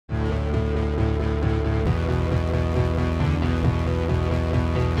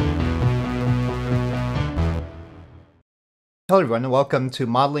Hello everyone, and welcome to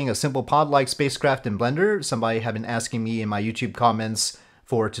modeling a simple pod-like spacecraft in Blender. Somebody had been asking me in my YouTube comments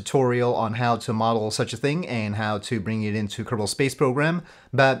for a tutorial on how to model such a thing and how to bring it into Kerbal Space Program,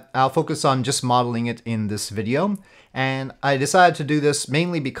 but I'll focus on just modeling it in this video. And I decided to do this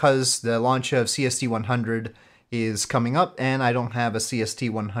mainly because the launch of CST-100 is coming up and I don't have a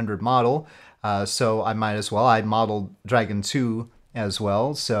CST-100 model, so I might as well. I modeled Dragon 2 as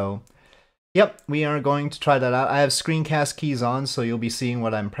well, so yep, we are going to try that out. I have screencast keys on, so you'll be seeing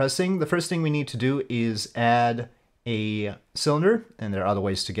what I'm pressing. The first thing we need to do is add a cylinder, and there are other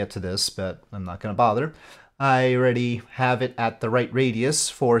ways to get to this, but I'm not going to bother. I already have it at the right radius.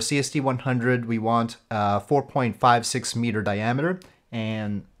 For CST-100, we want a 4.56 meter diameter,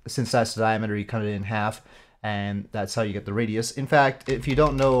 and since that's the diameter, you cut it in half, and that's how you get the radius. In fact, if you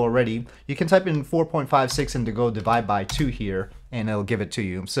don't know already, you can type in 4.56 and to go divide by 2 here, and it'll give it to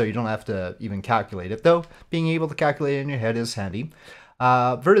you, so you don't have to even calculate it, though being able to calculate it in your head is handy.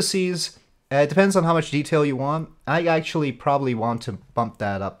 Vertices, it depends on how much detail you want. I actually probably want to bump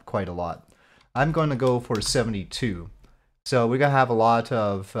that up quite a lot. I'm going to go for 72. So we're going to have a lot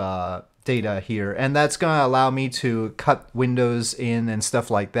of data here, and that's going to allow me to cut windows in and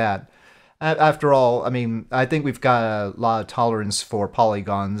stuff like that. After all, I mean, I think we've got a lot of tolerance for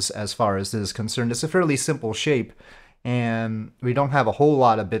polygons as far as this is concerned. It's a fairly simple shape, and we don't have a whole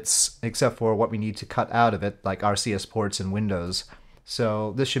lot of bits except for what we need to cut out of it, like RCS ports and windows.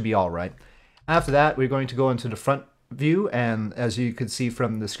 So this should be all right. After that, we're going to go into the front view, and as you could see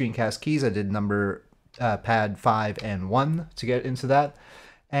from the screencast keys, I did number pad 5 and 1 to get into that.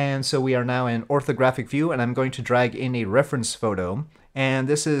 And so we are now in orthographic view, and I'm going to drag in a reference photo. And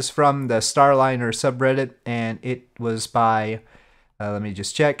this is from the Starliner subreddit, and it was by, let me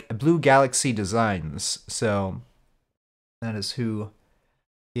just check, Blue Galaxy Designs. So that is who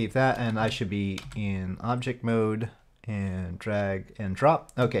gave that, and I should be in object mode and drag and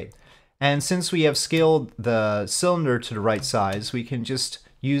drop. Okay, and since we have scaled the cylinder to the right size, we can just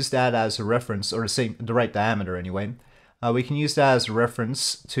use that as a reference, or the right diameter anyway. We can use that as a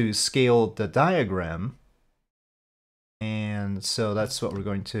reference to scale the diagram. And so that's what we're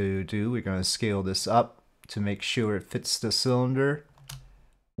going to do. We're going to scale this up to make sure it fits the cylinder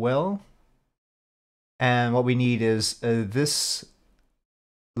well. And what we need is this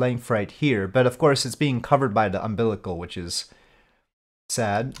length right here. But of course, it's being covered by the umbilical, which is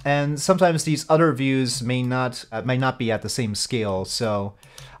sad. And sometimes these other views may not be at the same scale. So,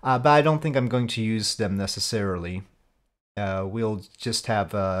 but I don't think I'm going to use them necessarily. We'll just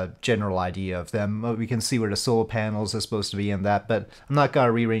have a general idea of them. We can see where the solar panels are supposed to be in that, but I'm not going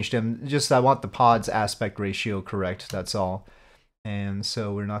to rearrange them. Just I want the pod's aspect ratio correct, that's all. And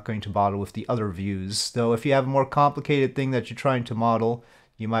so we're not going to bother with the other views. Though if you have a more complicated thing that you're trying to model,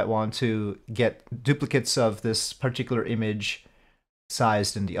 you might want to get duplicates of this particular image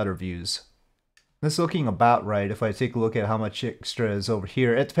sized in the other views. This is looking about right if I take a look at how much extra is over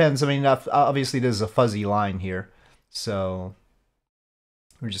here. It depends. I mean, obviously there's a fuzzy line here. So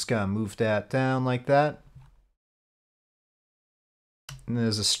we're just going to move that down like that. And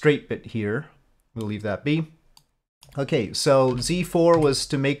there's a straight bit here. We'll leave that be. Okay, so Z4 was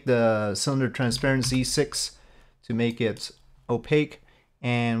to make the cylinder transparent, Z6 to make it opaque,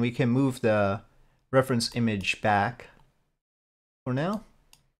 and we can move the reference image back for now.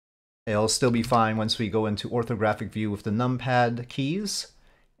 It'll still be fine once we go into orthographic view with the numpad keys.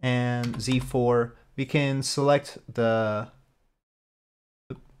 And Z4, we can select the,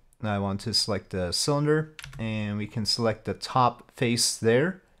 I want to select the cylinder, and we can select the top face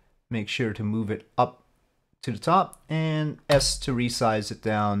there. Make sure to move it up to the top, and S to resize it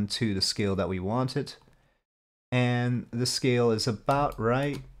down to the scale that we want it. And the scale is about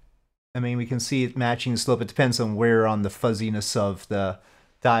right. I mean, we can see it matching the slope. It depends on where on the fuzziness of the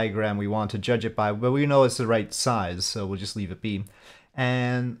diagram we want to judge it by, but we know it's the right size, so we'll just leave it be.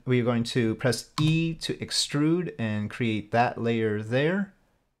 And we're going to press E to extrude and create that layer there.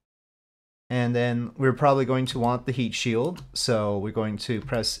 And then we're probably going to want the heat shield, so we're going to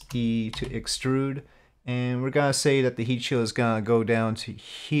press E to extrude, and we're going to say that the heat shield is going to go down to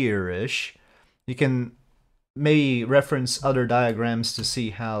here-ish. You can maybe reference other diagrams to see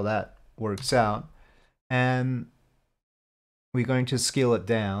how that works out. And we're going to scale it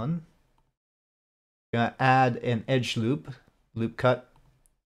down. We're going to add an edge loop cut,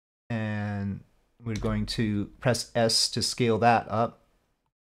 and we're going to press S to scale that up.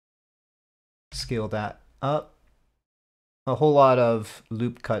 Scale that up. A whole lot of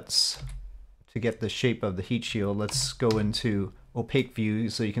loop cuts to get the shape of the heat shield. Let's go into opaque view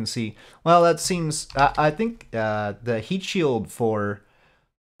so you can see. Well, that seems, I think the heat shield for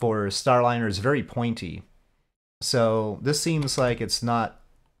Starliner is very pointy. So this seems like it's not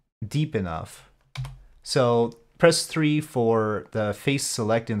deep enough. So press 3 for the face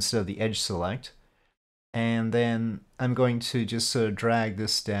select instead of the edge select. And then I'm going to just sort of drag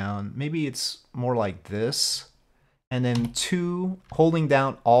this down. Maybe it's more like this. And then 2, holding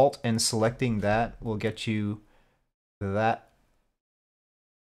down Alt and selecting that will get you that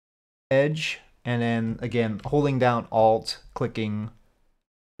edge. And then again, holding down Alt, clicking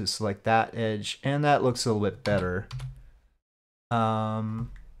to select that edge. And that looks a little bit better.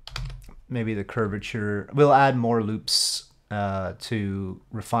 Maybe the curvature. We'll add more loops to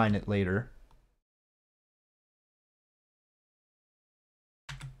refine it later.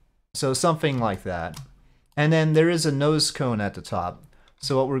 So something like that. And then there is a nose cone at the top.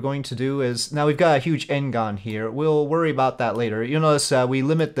 So what we're going to do is, now we've got a huge n-gon here. We'll worry about that later. You'll notice we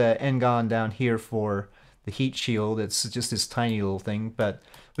limit the n-gon down here for the heat shield. It's just this tiny little thing, but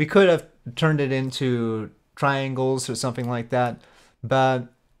we could have turned it into triangles or something like that. But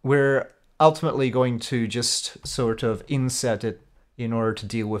we're ultimately going to just sort of inset it in order to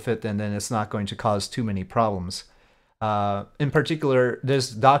deal with it, and then it's not going to cause too many problems. In particular, there's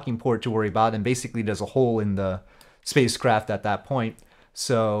docking port to worry about, and basically there's a hole in the spacecraft at that point,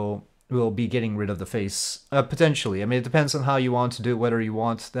 so we'll be getting rid of the face, potentially. I mean, it depends on how you want to do it, whether you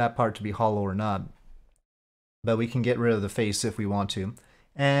want that part to be hollow or not. But we can get rid of the face if we want to.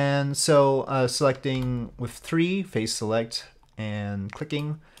 And so selecting with 3, face select, and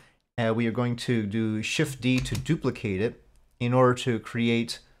clicking, we are going to do Shift D to duplicate it in order to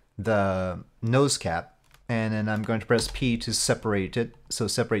create the nose cap. And then I'm going to press P to separate it, so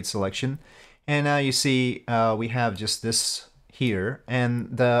separate selection. And now you see we have just this here,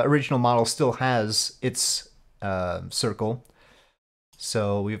 and the original model still has its circle.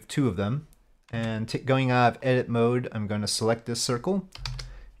 So we have 2 of them. And going out of edit mode, I'm going to select this circle.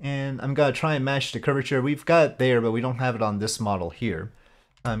 And I'm going to try and match the curvature. We've got it there, but we don't have it on this model here.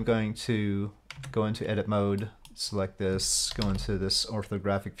 I'm going to go into edit mode, select this, go into this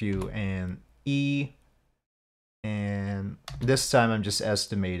orthographic view, and E. And this time I'm just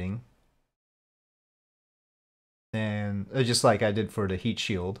estimating. And just like I did for the heat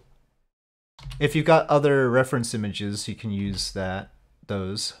shield. If you've got other reference images, you can use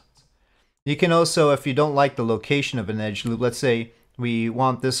those. You can also, if you don't like the location of an edge loop, let's say we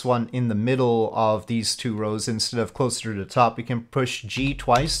want this one in the middle of these 2 rows instead of closer to the top, we can push G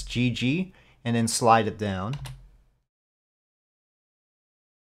twice, GG, and then slide it down.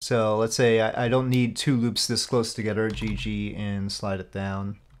 So let's say I don't need 2 loops this close together, GG, and slide it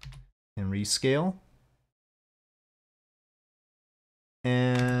down and rescale.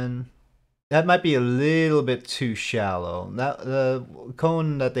 And that might be a little bit too shallow. The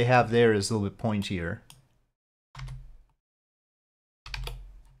cone that they have there is a little bit pointier.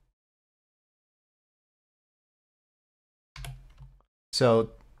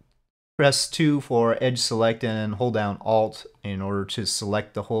 So press 2 for edge select and then hold down Alt in order to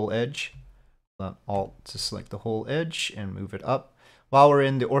select the whole edge. Alt to select the whole edge and move it up. While we're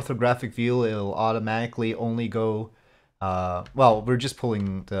in the orthographic view, it'll automatically only go, well, we're just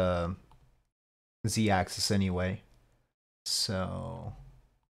pulling the Z-axis anyway. So,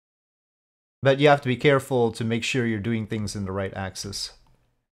 but you have to be careful to make sure you're doing things in the right axis.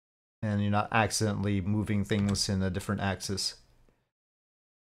 And you're not accidentally moving things in a different axis.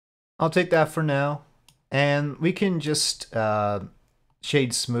 I'll take that for now. And we can just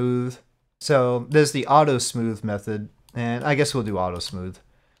shade smooth. So there's the auto smooth method, and I guess we'll do auto smooth.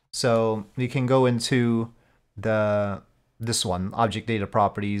 So we can go into this one, object data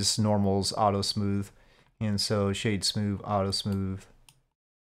properties, normals, auto smooth. And so shade smooth, auto smooth.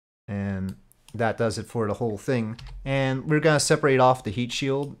 And that does it for the whole thing. And we're going to separate off the heat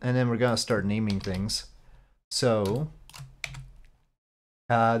shield, and then we're going to start naming things. So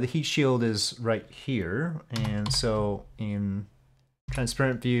the heat shield is right here, and so in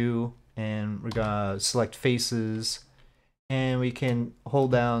transparent view, and we're gonna select faces, and we can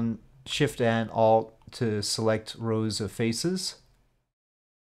hold down Shift and Alt to select rows of faces.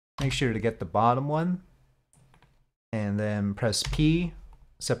 Make sure to get the bottom one, and then press P,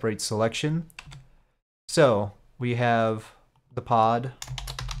 separate selection. So we have the pod,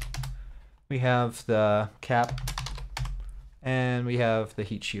 we have the cap, and we have the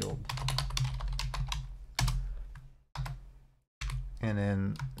heat shield. And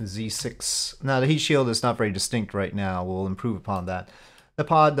then Z6. Now the heat shield is not very distinct right now. We'll improve upon that. The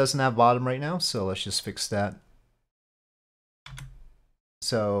pod doesn't have bottom right now, so let's just fix that.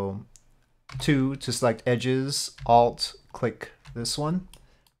 So 2 to select edges, Alt, click this one.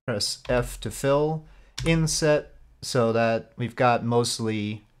 Press F to fill. Inset so that we've got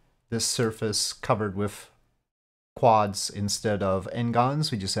mostly this surface covered with quads instead of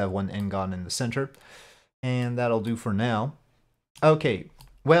n-gons. We just have one n-gon in the center. And that'll do for now. Okay,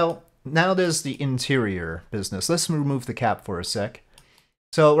 well, now there's the interior business. Let's remove the cap for a sec.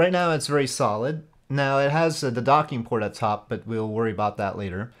 So right now it's very solid. Now it has the docking port at top, but we'll worry about that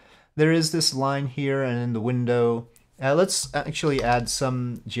later. There is this line here and in the window. Let's actually add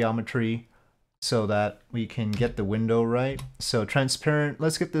some geometry so that we can get the window right. So transparent,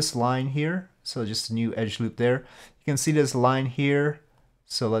 let's get this line here. So just a new edge loop there. You can see this line here.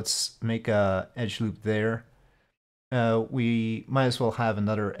 So let's make a edge loop there. We might as well have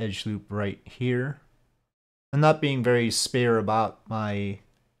another edge loop right here. I'm not being very spare about my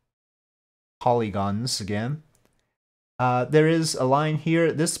polygons again. There is a line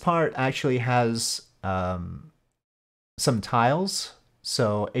here. This part actually has some tiles,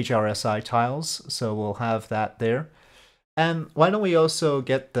 so HRSI tiles, so we'll have that there. And why don't we also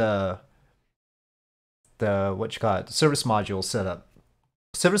get the service module set up.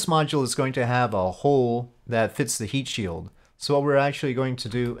 Service module is going to have a hole that fits the heat shield. So what we're actually going to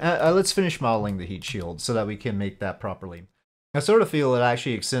do, let's finish modeling the heat shield so that we can make that properly. I sort of feel it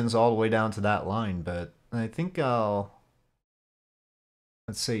actually extends all the way down to that line, but I think I'll,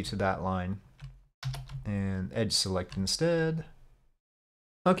 let's say to that line, and edge select instead.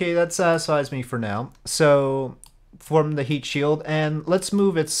 Okay, that satisfies me for now. So form the heat shield, and let's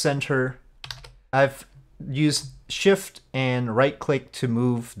move its center. I've used shift and right click to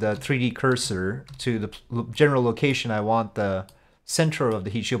move the 3D cursor to the general location I want the center of the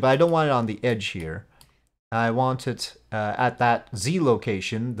heat shield, but I don't want it on the edge here. I want it at that Z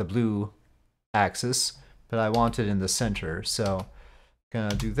location, the blue axis, but I want it in the center. So I'm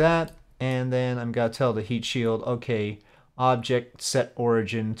gonna do that, and then I'm gonna tell the heat shield, okay, object set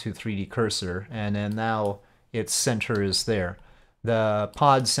origin to 3D cursor, and then now its center is there. The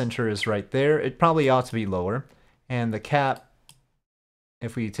pod center is right there. It probably ought to be lower. And the cap,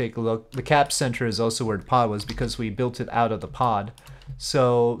 if we take a look, the cap center is also where the pod was because we built it out of the pod.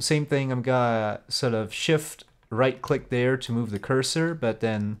 So same thing, I'm gonna sort of shift right click there to move the cursor, but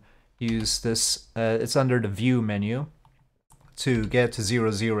then use this, it's under the view menu to get to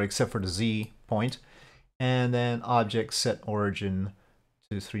 0, 0 except for the Z point. And then object set origin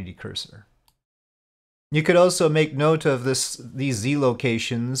to 3D cursor. You could also make note of these Z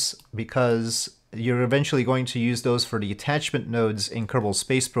locations because you're eventually going to use those for the attachment nodes in Kerbal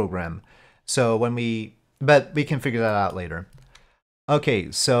Space Program. So but we can figure that out later.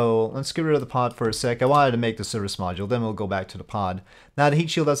 Okay, so let's get rid of the pod for a sec. I wanted to make the service module, then we'll go back to the pod. Now the heat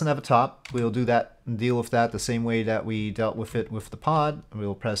shield doesn't have a top. We'll deal with that the same way that we dealt with it with the pod.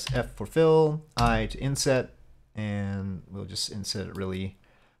 We'll press F for fill, I to inset, and we'll just inset it really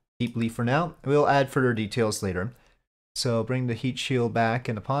deeply for now. We'll add further details later. So bring the heat shield back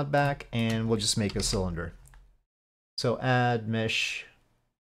and the pod back, and we'll just make a cylinder. So add mesh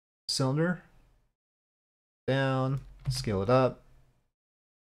cylinder, down, scale it up.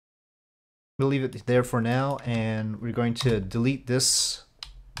 We'll leave it there for now, and we're going to delete this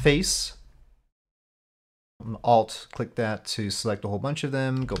face. Alt click that to select a whole bunch of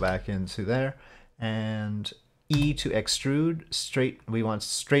them, go back into there, and E to extrude straight. We want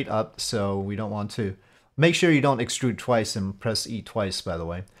straight up, so we don't want to. Make sure you don't extrude twice and press E twice, by the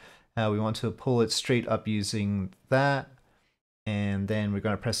way. We want to pull it straight up using that, and then we're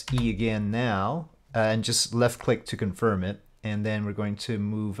going to press E again now, and just left click to confirm it, and then we're going to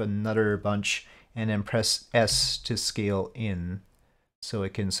move another bunch, and then press S to scale in, so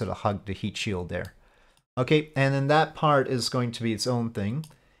it can sort of hug the heat shield there. Okay, and then that part is going to be its own thing,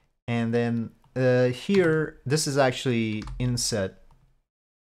 and then here, this is actually inset,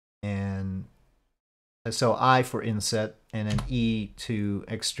 and so I for inset, and then E to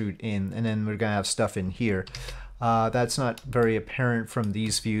extrude in, and then we're gonna have stuff in here. That's not very apparent from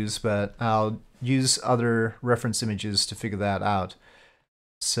these views, but I'll use other reference images to figure that out.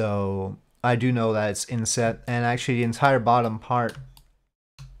 So I do know that it's inset, and actually the entire bottom part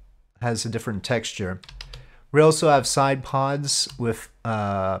has a different texture. We also have side pods with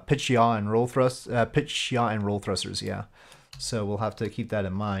pitch yaw and roll thrusters, yeah. So we'll have to keep that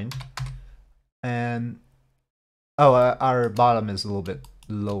in mind. And our bottom is a little bit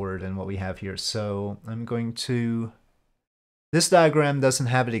lower than what we have here. So I'm going to. This diagram doesn't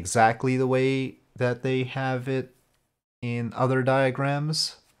have it exactly the way that they have it in other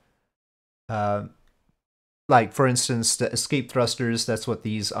diagrams. Like, for instance, the escape thrusters, that's what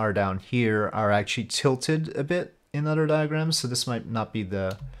these are down here, are actually tilted a bit in other diagrams, so this might not be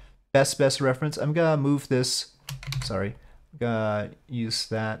the best reference. I'm gonna move this, sorry, I'm gonna use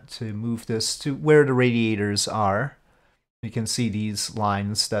that to move this to where the radiators are. You can see these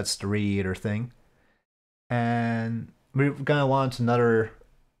lines, that's the radiator thing. And we're gonna want another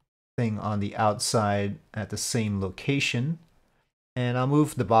thing on the outside at the same location. And I'll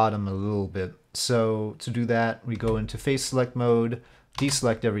move the bottom a little bit. So to do that, we go into face select mode,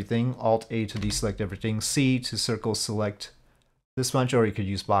 deselect everything, Alt A to deselect everything, C to circle select this bunch, or you could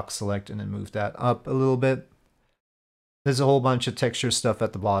use box select and then move that up a little bit. There's a whole bunch of texture stuff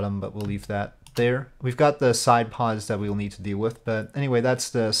at the bottom, but we'll leave that there. We've got the side pods that we'll need to deal with, but anyway, that's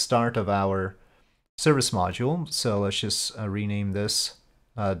the start of our service module. So let's just rename this,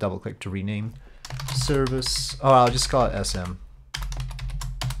 double click to rename service. Oh, I'll just call it SM.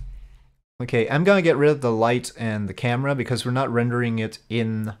 Okay, I'm gonna get rid of the light and the camera because we're not rendering it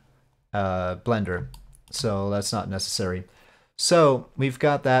in Blender, so that's not necessary. So we've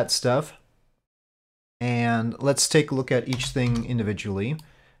got that stuff, and let's take a look at each thing individually.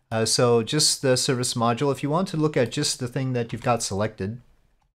 So just the service module, if you want to look at just the thing that you've got selected,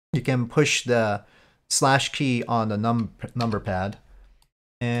 you can push the slash key on the number pad.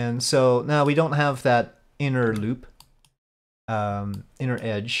 And so now we don't have that inner loop, inner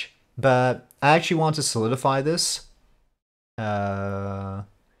edge, but I actually want to solidify this. We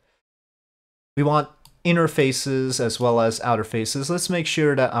want inner faces as well as outer faces. Let's make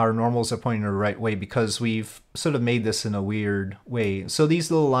sure that our normals are pointing the right way because we've sort of made this in a weird way. So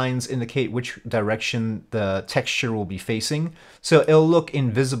these little lines indicate which direction the texture will be facing. So it'll look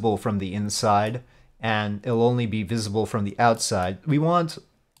invisible from the inside and it'll only be visible from the outside. We want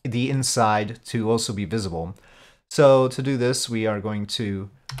the inside to also be visible. So to do this, we are going to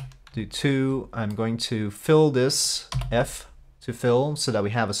do 2. I'm going to fill this, F to fill, so that we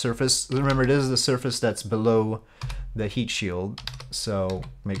have a surface. Remember, this is the surface that's below the heat shield, so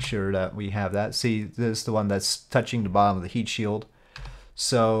make sure that we have that. See, this is the one that's touching the bottom of the heat shield.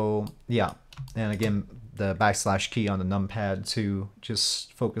 So yeah, and again, the backslash key on the numpad to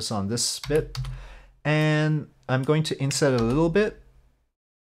just focus on this bit. And I'm going to inset a little bit,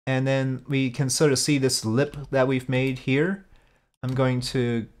 and then we can sort of see this lip that we've made here. I'm going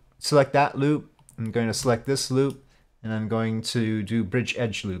to select that loop, I'm going to select this loop, and I'm going to do bridge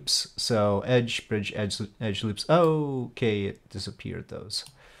edge loops. So edge, bridge, edge loops. Oh, okay, it disappeared those.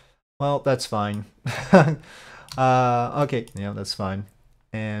 Well, that's fine. Okay, yeah, that's fine.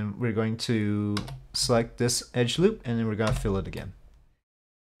 And we're going to select this edge loop, and then we're going to fill it again.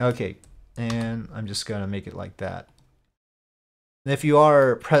 Okay, and I'm just going to make it like that. If you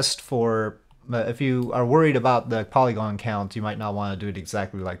are pressed for, if you are worried about the polygon count, you might not want to do it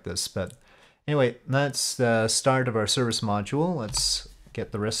exactly like this, but anyway, that's the start of our service module. Let's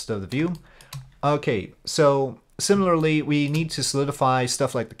get the rest of the view. Okay, so similarly, we need to solidify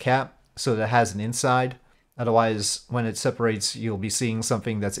stuff like the cap so that it has an inside. Otherwise, when it separates, you'll be seeing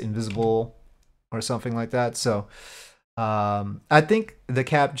something that's invisible or something like that. So I think the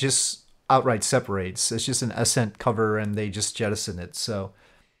cap just outright separates. It's just an ascent cover and they just jettison it. So,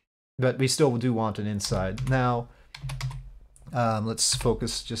 but we still do want an inside. Now, let's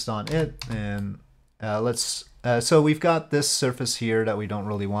focus just on it, and so we've got this surface here that we don't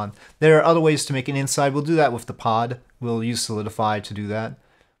really want. There are other ways to make an inside. We'll do that with the pod. We'll use solidify to do that.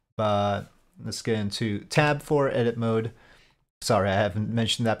 But let's get into tab for edit mode. Sorry, I haven't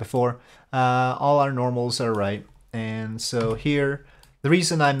mentioned that before. All our normals are right. And so here, the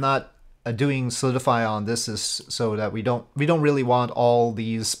reason I'm not doing solidify on this is so that we don't really want all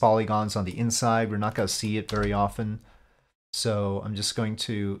these polygons on the inside. We're not going to see it very often. So I'm just going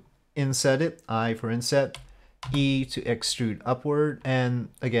to inset it, I for inset, E to extrude upward, and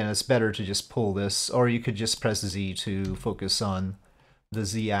again, it's better to just pull this, or you could just press Z to focus on the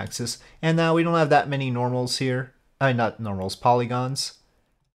Z axis. And now we don't have that many normals here, not normals, polygons,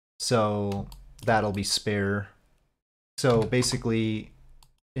 so that'll be spare. So basically,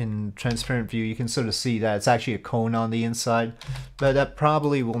 in transparent view, you can sort of see that it's actually a cone on the inside, but that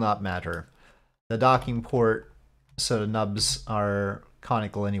probably will not matter. The docking port, so the nubs are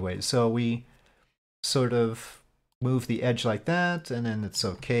conical anyway. So we sort of move the edge like that, and then it's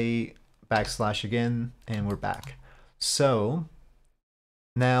okay. Backslash again, and we're back. So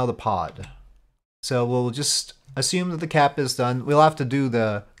now the pod. So we'll just assume that the cap is done. We'll have to do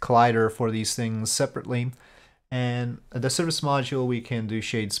the collider for these things separately. And the surface module, we can do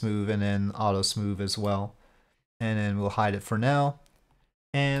shade smooth and then auto smooth as well. And then we'll hide it for now.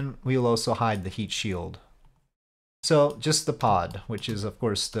 And we'll also hide the heat shield. So just the pod, which is of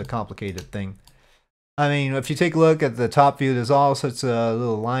course the complicated thing. I mean, if you take a look at the top view, there's all sorts of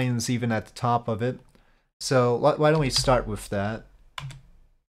little lines even at the top of it. So why don't we start with that?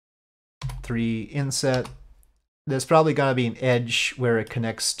 3 inset. There's probably gonna be an edge where it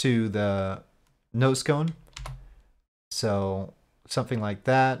connects to the nose cone. So something like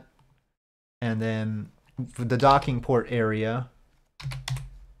that. And then the docking port area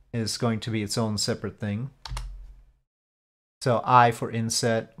is going to be its own separate thing. So I for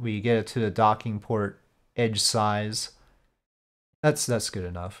inset, we get it to the docking port edge size. That's good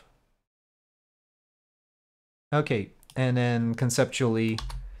enough. Okay, and then conceptually,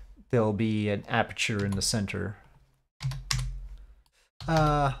 there'll be an aperture in the center.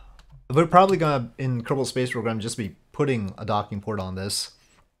 We're probably gonna, in Kerbal Space Program, just be putting a docking port on this.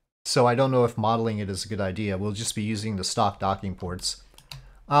 So I don't know if modeling it is a good idea. We'll just be using the stock docking ports.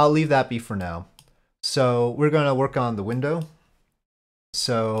 I'll leave that be for now. So we're gonna work on the window.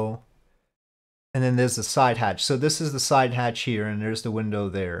 So, and then there's the side hatch. So this is the side hatch here, and there's the window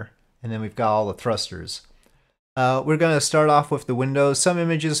there. And then we've got all the thrusters. We're going to start off with the window. Some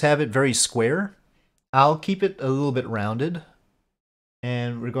images have it very square. I'll keep it a little bit rounded.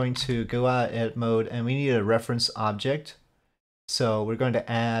 And we're going to go out of edit mode, and we need a reference object. So we're going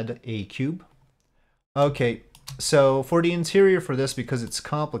to add a cube. Okay, so for the interior for this, because it's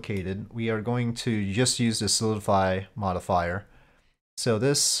complicated, we are going to just use the solidify modifier. So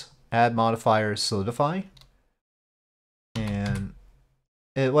this add modifier solidify. And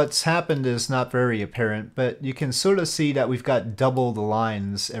what's happened is not very apparent, but you can sort of see that we've got double the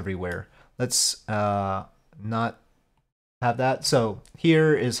lines everywhere. Let's not have that. So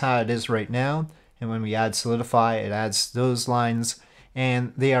here is how it is right now, and when we add solidify, it adds those lines,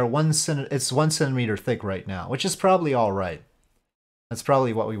 and they are it's 1 centimeter thick right now, which is probably all right. That's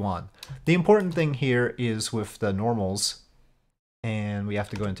probably what we want. The important thing here is with the normals, and we have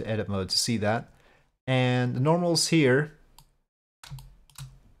to go into edit mode to see that. And the normals here,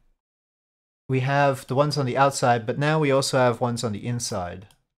 we have the ones on the outside, but now we also have ones on the inside.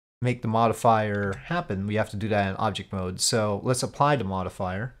 To make the modifier happen, we have to do that in object mode. So let's apply the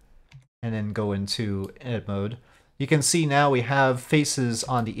modifier and then go into edit mode. You can see now we have faces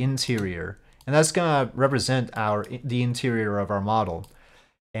on the interior, and that's going to represent the interior of our model.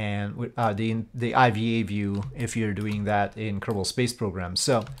 And the IVA view, if you're doing that in Kerbal Space Program.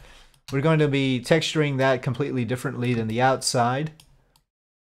 So we're going to be texturing that completely differently than the outside.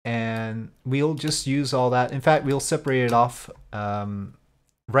 And we'll just use all that. In fact, we'll separate it off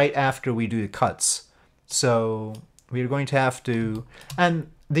right after we do the cuts. So we're going to have to, and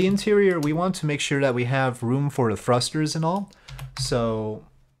the interior, we want to make sure that we have room for the thrusters and all. So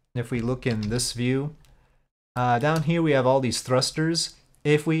if we look in this view, down here we have all these thrusters.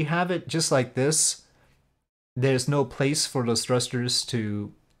 If we have it just like this, there's no place for those thrusters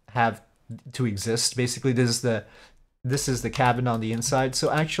to exist. Basically, this is the cabin on the inside.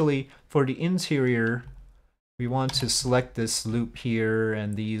 So actually, for the interior, we want to select this loop here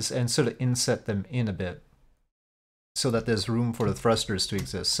and these, and sort of inset them in a bit so that there's room for the thrusters to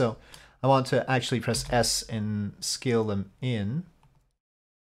exist. So I want to actually press S and scale them in,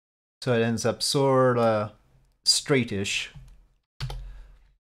 so it ends up sort of straightish.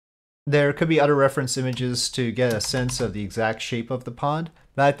 There could be other reference images to get a sense of the exact shape of the pod,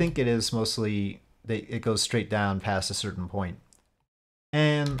 but I think it is mostly it goes straight down past a certain point.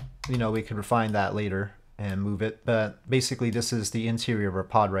 And, you know, we can refine that later and move it, but basically this is the interior of our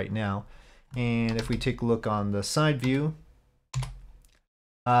pod right now. And if we take a look on the side view,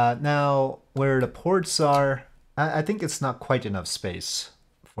 now where the ports are, I think it's not quite enough space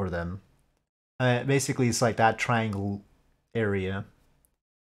for them. Basically it's like that triangle area.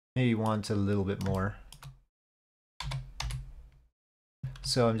 Maybe want a little bit more.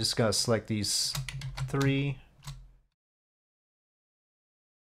 So I'm just gonna select these 3.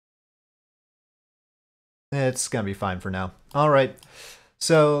 It's gonna be fine for now. All right,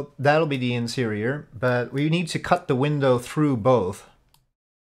 so that'll be the interior, but we need to cut the window through both.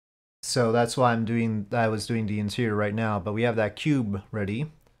 So that's why I was doing the interior right now, but we have that cube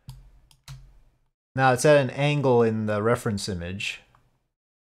ready. Now it's at an angle in the reference image.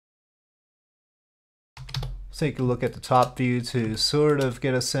 Take a look at the top view to sort of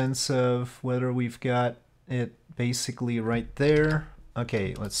get a sense of whether we've got it basically right there.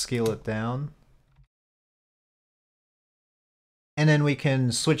 Okay, let's scale it down. And then we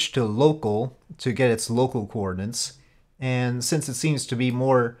can switch to local to get its local coordinates. And since it seems to be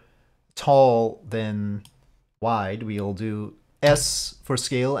more tall than wide, we'll do S for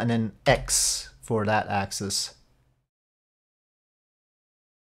scale and then X for that axis.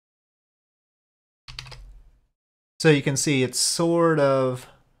 So you can see it's sort of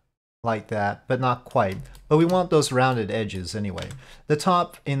like that, but not quite. But we want those rounded edges anyway. The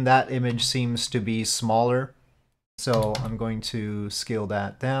top in that image seems to be smaller, so I'm going to scale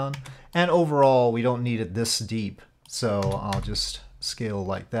that down. And overall, we don't need it this deep, so I'll just scale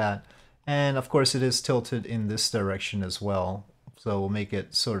like that. And of course, it is tilted in this direction as well, So we'll make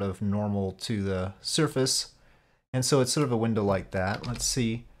it sort of normal to the surface. And so it's sort of a window like that. Let's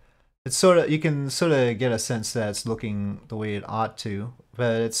see. It's sort of, you can sort of get a sense that it's looking the way it ought to,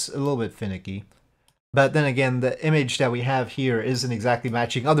 but it's a little bit finicky. But then again, the image that we have here isn't exactly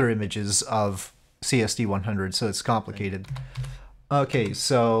matching other images of CST-100, so it's complicated. Okay,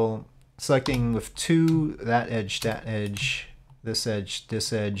 so selecting with 2, that edge, this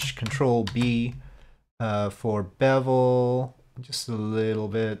edge, Control B for bevel, just a little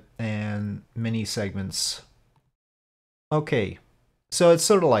bit, and mini segments. Okay, so it's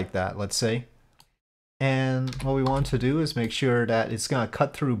sort of like that, let's say. And what we want to do is make sure that it's going to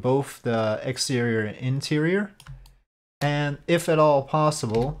cut through both the exterior and interior. And if at all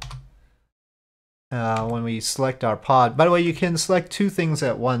possible, when we select our pod, by the way, you can select 2 things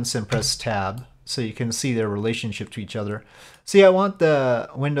at once and press tab so you can see their relationship to each other. See, I want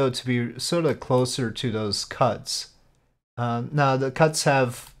the window to be sort of closer to those cuts. Now the cuts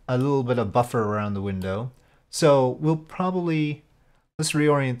have a little bit of buffer around the window. So we'll probably, let's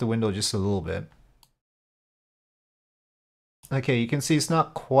reorient the window just a little bit. Okay, you can see it's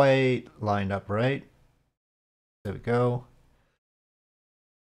not quite lined up, right? There we go.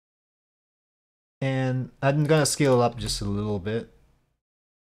 And I'm gonna scale it up just a little bit.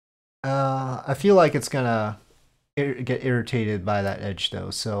 I feel like it's gonna get irritated by that edge though,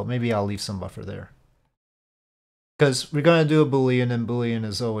 so maybe I'll leave some buffer there. Because we're gonna do a Boolean, and Boolean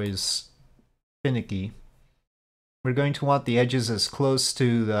is always finicky. We're going to want the edges as close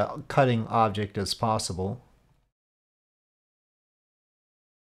to the cutting object as possible.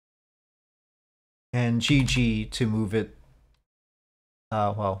 And GG to move it,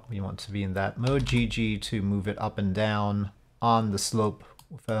 well, we want to be in that mode. GG to move it up and down on the slope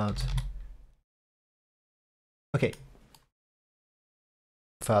without, okay,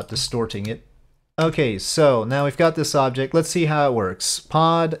 without distorting it. Okay, so now we've got this object. Let's see how it works.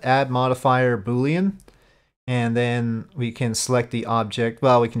 Pod, add modifier, Boolean, and then we can select the object.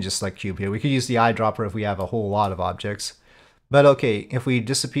 Well, we can just select cube here. We could use the eyedropper if we have a whole lot of objects. But okay, if we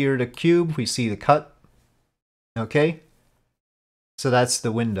disappear the cube, we see the cut. Okay, so that's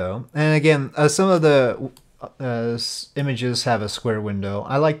the window. And again, some of the images have a square window.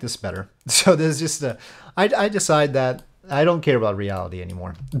 I like this better. So there's just a, I decide that I don't care about reality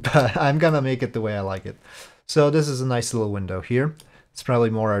anymore, but I'm gonna make it the way I like it. So this is a nice little window here. It's probably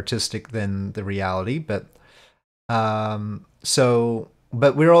more artistic than the reality, but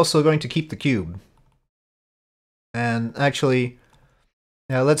but we're also going to keep the cube. And actually,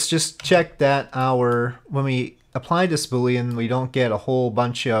 now let's just check that when we apply this Boolean, we don't get a whole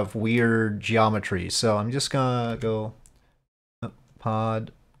bunch of weird geometry. So I'm just gonna go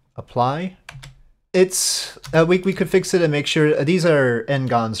pod apply. It's we could fix it and make sure these are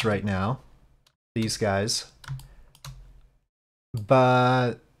n-gons right now, these guys,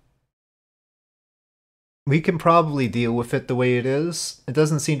 but we can probably deal with it the way it is. It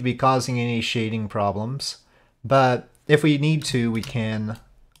doesn't seem to be causing any shading problems. But if we need to, we can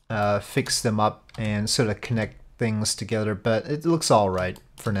fix them up and sort of connect things together. But it looks all right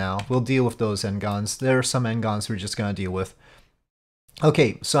for now. We'll deal with those n-gons. There are some n-gons we're just going to deal with.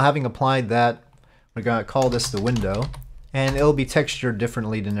 Okay, so having applied that, we're going to call this the window. And it'll be textured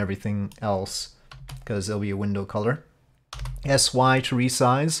differently than everything else because it'll be a window color. SY to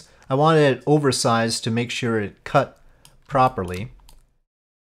resize. I wanted it oversized to make sure it cut properly.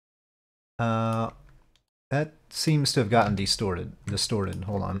 That seems to have gotten distorted.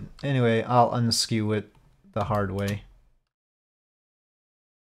 Hold on. Anyway, I'll unskew it the hard way.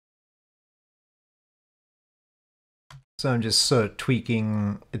 So I'm just sort of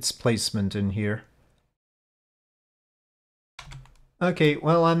tweaking its placement in here. Okay,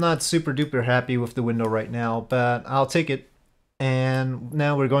 well, I'm not super duper happy with the window right now, but I'll take it. And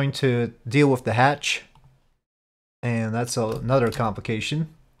now we're going to deal with the hatch. And that's another complication.